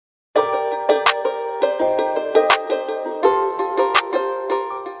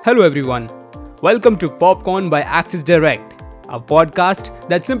Hello everyone. Welcome to Popcorn by Axis Direct, a podcast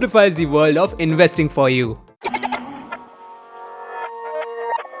that simplifies the world of investing for you.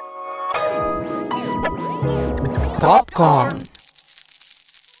 Popcorn.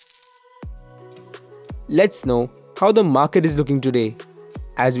 Let's know how the market is looking today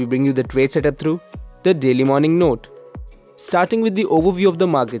as we bring you the trade setup through the daily morning note. Starting with the overview of the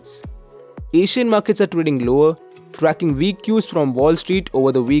markets. Asian markets are trading lower, tracking weak cues from Wall Street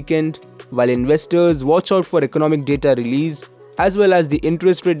over the weekend, while investors watch out for economic data release as well as the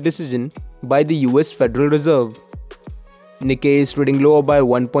interest rate decision by the US Federal Reserve. Nikkei is trading lower by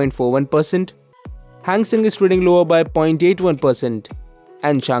 1.41%, Hang Seng is trading lower by 0.81%,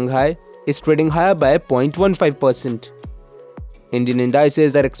 and Shanghai is trading higher by 0.15%. Indian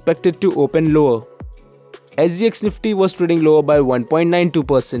indices are expected to open lower. SGX Nifty was trading lower by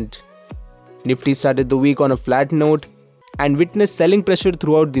 1.92%. Nifty started the week on a flat note and witnessed selling pressure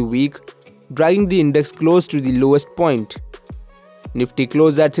throughout the week, dragging the index close to the lowest point. Nifty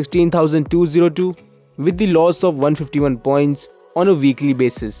closed at 16,202 with the loss of 151 points on a weekly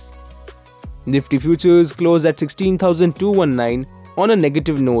basis. Nifty futures closed at 16,219 on a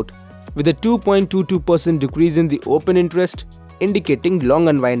negative note with a 2.22% decrease in the open interest, indicating long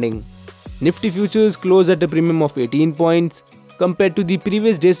unwinding. Nifty futures closed at a premium of 18 points compared to the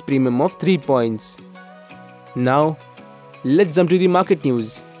previous day's premium of 3 points. Now, let's jump to the market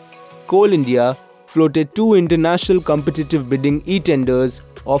news. Coal India floated 2 international competitive bidding e-tenders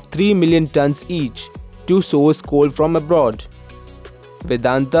of 3 million tons each to source coal from abroad.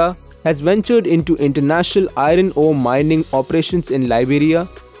 Vedanta has ventured into international iron ore mining operations in Liberia,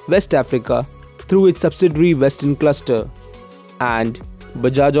 West Africa through its subsidiary Western Cluster. And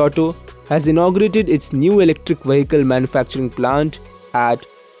Bajaj Auto has inaugurated its new electric vehicle manufacturing plant at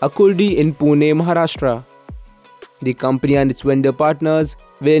Akuldi in Pune, Maharashtra. The company and its vendor partners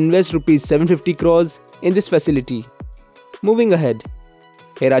will invest Rs 750 crores in this facility. Moving ahead,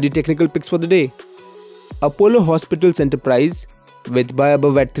 here are the technical picks for the day. Apollo Hospitals Enterprise with buy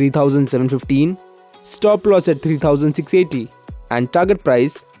above at 3,715, stop loss at 3,680 and target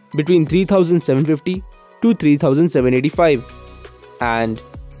price between 3,750 to 3,785. And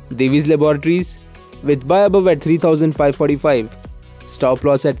Divi's Laboratories with buy above at 3,545, stop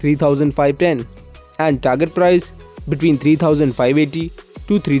loss at 3,510 and target price between 3,580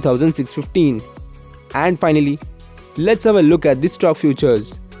 to 3,615. And finally, let's have a look at the stock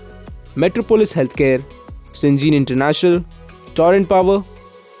futures. Metropolis Healthcare, Syngene International, Torrent Power,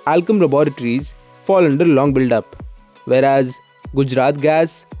 Alchem Laboratories fall under long build-up, whereas Gujarat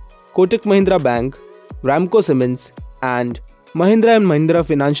Gas, Kotak Mahindra Bank, Ramco Cements and Mahindra & Mahindra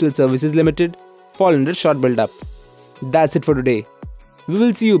Financial Services Limited fall under short build-up. That's it for today. We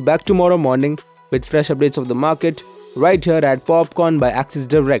will see you back tomorrow morning with fresh updates of the market right here at Popcorn by Axis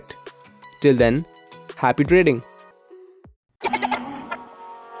Direct. Till then, happy trading.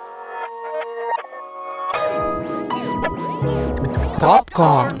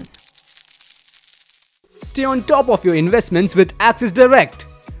 Popcorn. Stay on top of your investments with Axis Direct.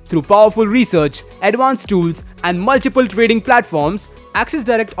 Through powerful research, advanced tools, and multiple trading platforms, Axis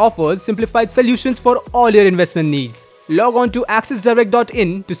Direct offers simplified solutions for all your investment needs. Log on to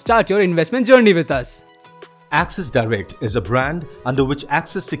axisdirect.in to start your investment journey with us. Axis Direct is a brand under which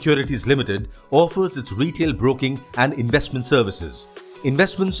Axis Securities Limited offers its retail broking and investment services.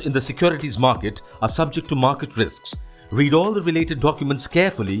 Investments in the securities market are subject to market risks. Read all the related documents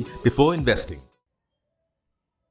carefully before investing.